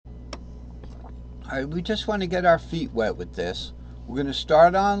All right, we just want to get our feet wet with this. We're going to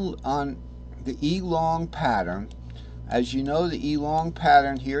start on the E long pattern. As you know, the E long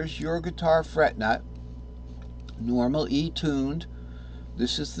pattern, here's your guitar fret nut, normal E tuned.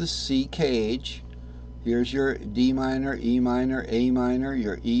 This is the C cage. Here's your D minor, E minor, A minor,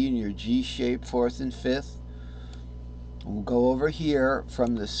 your E and your G shape, 4th and 5th. We'll go over here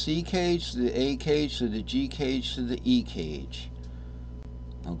from the C cage to the A cage to the G cage to the E cage.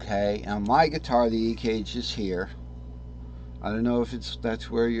 Okay, on my guitar the E cage is here. I don't know if that's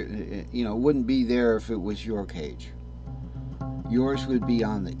where it wouldn't be there if it was your cage. Yours would be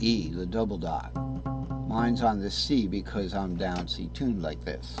on the E, the double dot. Mine's on the C because I'm down C tuned like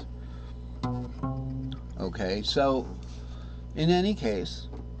this. Okay, so in any case,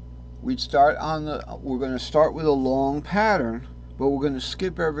 we're going to start with a long pattern, but we're going to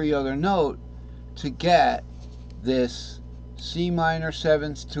skip every other note to get this C minor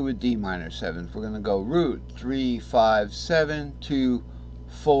 7th to a D minor 7th. We're going to go root 3, 5, 7, 2,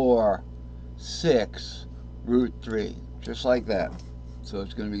 4, 6, root 3, just like that. So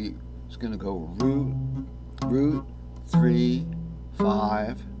it's going to go root 3,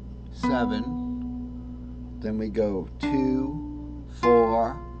 5, 7. Then we go 2,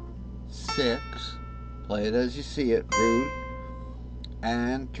 4, 6. Play it as you see it. Root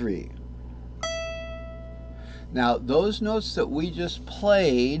and 3. Now, those notes that we just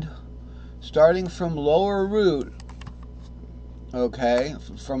played, starting from lower root, okay,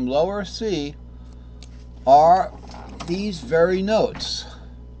 from lower C, are these very notes.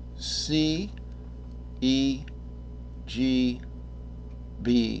 C, E, G,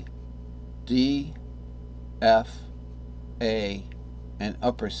 B, D, F, A, and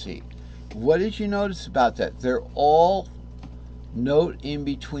upper C. What did you notice about that? They're all note in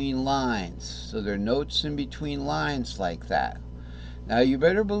between lines. So they're notes in between lines like that. Now you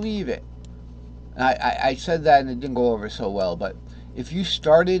better believe it. I said that and it didn't go over so well, but if you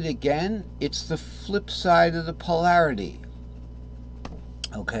start it again, it's the flip side of the polarity.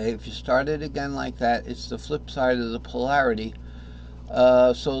 Okay, if you start it again like that, it's the flip side of the polarity.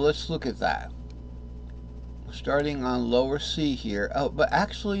 So let's look at that. Starting on lower C here. Oh, but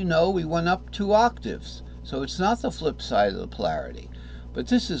actually no, we went up 2 octaves. So it's not the flip side of the polarity. But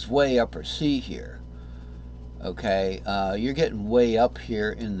this is way upper C here. Okay, you're getting way up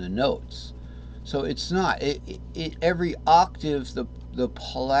here in the notes. So it's not. Every octave, the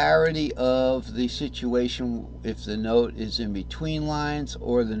polarity of the situation, if the note is in between lines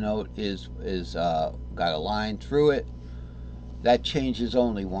or the note is got a line through it, that changes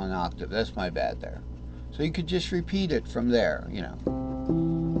only 1 octave. That's my bad there. So you could just repeat it from there, you know.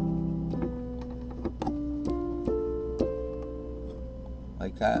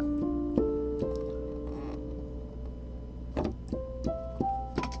 Like that.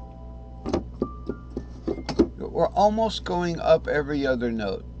 We're almost going up every other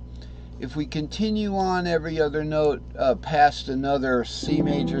note. If we continue on every other note past another C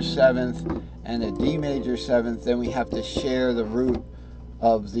major 7th and a D major 7th, then we have to share the root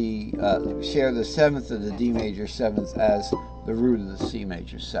of the share the 7th of the D major 7th as the root of the C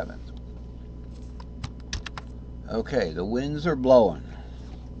major 7th. Okay, the winds are blowing.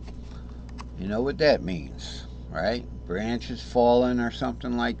 You know what that means, right? Branches falling or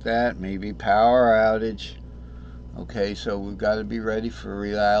something like that, maybe power outage. Okay, so we've got to be ready for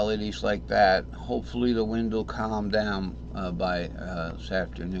realities like that. Hopefully the wind will calm down by this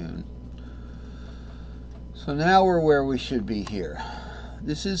afternoon. So now we're where we should be here.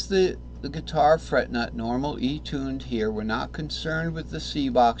 This is the guitar fret nut, normal E tuned here. We're not concerned with the C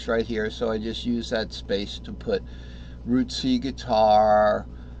box right here, so I just use that space to put root C guitar,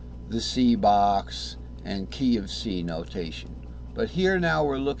 the C box, and key of C notation. But here now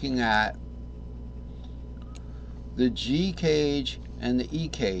we're looking at the G cage and the E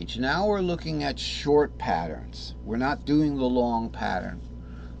cage. Now we're looking at short patterns. We're not doing the long pattern.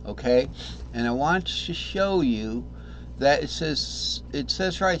 Okay? And I want to show you that it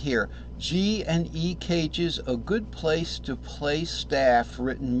says right here, G and E cages a good place to play staff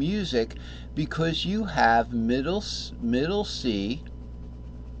written music because you have middle C,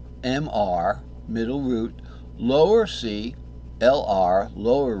 MR, middle root, lower C, LR,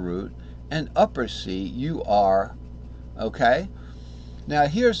 lower root, and upper C, UR. Okay? Now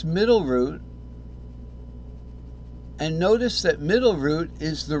here's middle root, and notice that middle root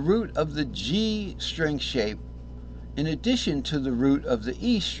is the root of the G string shape in addition to the root of the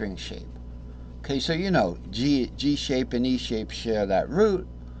E string shape. Okay, so you know G shape and E shape share that root.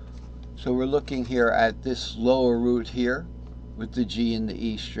 So we're looking here at this lower root here with the G and the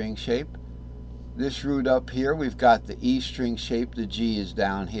E string shape. this root up here, we've got the E string shape. The G is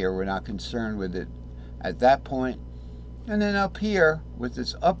down here. We're not concerned with it at that point. And then up here, with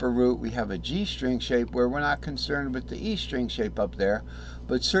this upper root, we have a G string shape where we're not concerned with the E string shape up there.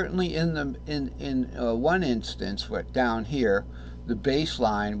 But certainly in one instance, down here, the bass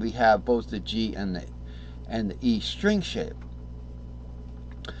line, we have both the G and the E string shape.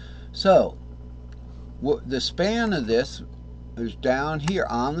 So, the span of this is down here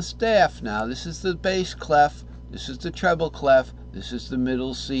on the staff. Now, this is the bass clef, this is the treble clef, this is the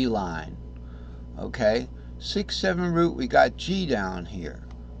middle C line. Okay, 6, 7 root, we got G down here.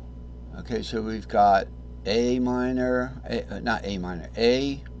 Okay, so we've got A minor, not A minor,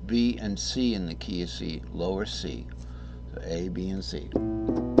 A, B, and C in the key of C, lower C. So A, B, and C.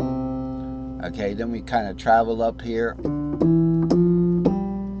 Okay, then we kind of travel up here.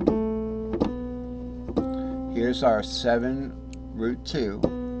 Here's our 7 root 2.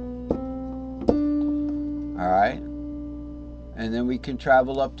 Alright. And then we can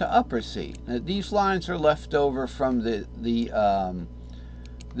travel up to upper C. Now these lines are left over from this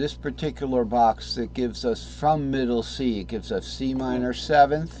particular box that gives us from middle C. It gives us C minor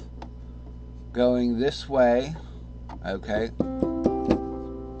 7th going this way. Okay.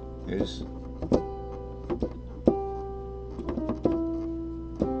 Here's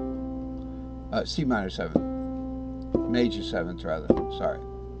C minor 7th. Major 7th rather, sorry.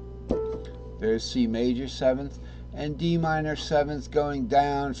 There's C major 7th and D minor 7th going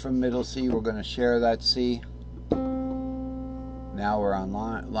down from middle C. We're going to share that C. Now we're on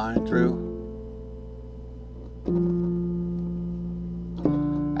line through.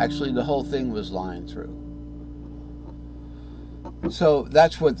 Actually, the whole thing was line through. So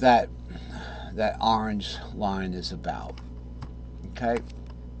that's what that orange line is about. Okay.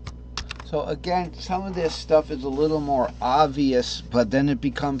 So again, some of this stuff is a little more obvious, but then it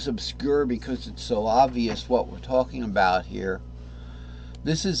becomes obscure because it's so obvious what we're talking about here.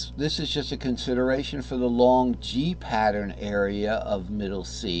 This is just a consideration for the long G pattern area of middle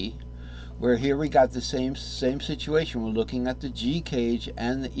C, where here we got the same situation. We're looking at the G cage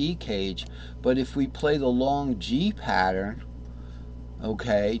and the E cage, but if we play the long G pattern,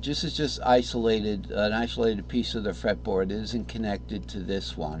 okay, this is just an isolated piece of the fretboard. It isn't connected to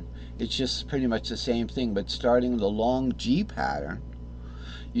this one. It's just pretty much the same thing, but starting the long G pattern,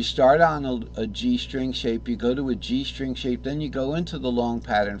 you start on a G string shape, you go to a G string shape, then you go into the long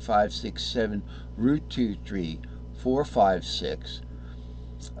pattern 5, 6, 7, root 2, 3, 4, 5, 6.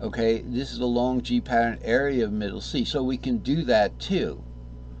 Okay, this is the long G pattern area of middle C, so we can do that too.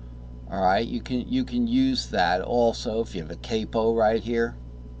 All right, you can use that also if you have a capo right here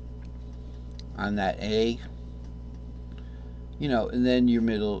on that A. You know, and then your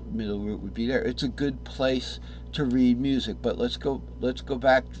middle root would be there. It's a good place to read music. But let's go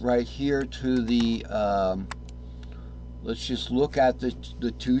back right here to the let's just look at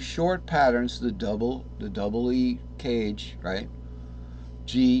the two short patterns, the double E cage, right?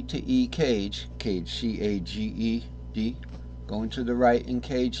 G to E cage, C-A-G-E-D, going to the right in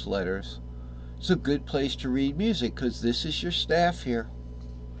cage letters. It's a good place to read music because this is your staff here.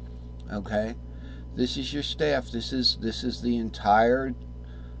 Okay? This is your staff. This is the entire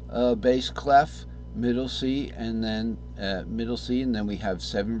bass clef, middle C, and then we have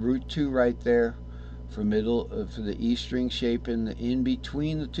 7 root 2 right there for for the E string shape in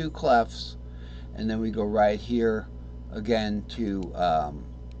between the two clefs, and then we go right here again to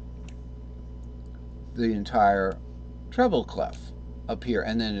the entire treble clef up here,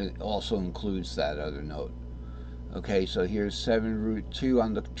 and then it also includes that other note. Okay, so here's 7 root 2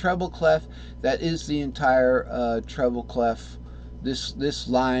 on the treble clef. That is the entire treble clef. This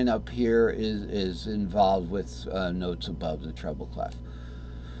line up here is involved with notes above the treble clef.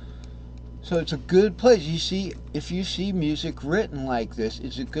 So it's a good place. You see, if you see music written like this,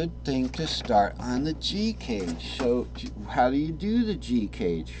 it's a good thing to start on the G cage. So how do you do the G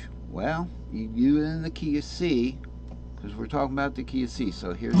cage? Well, you do it in the key of C, because we're talking about the key of C.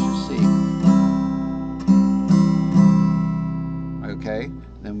 So here's your C. Okay,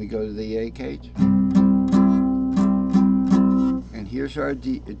 then we go to the A cage. And here's our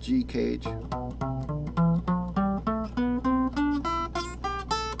G cage.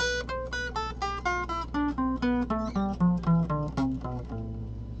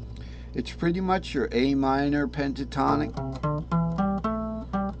 It's pretty much your A minor pentatonic.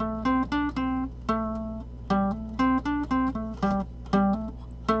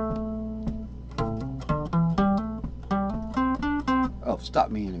 Oh, stop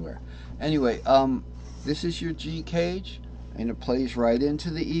me anywhere. Anyway, this is your G cage, and it plays right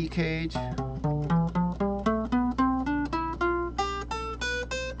into the E cage.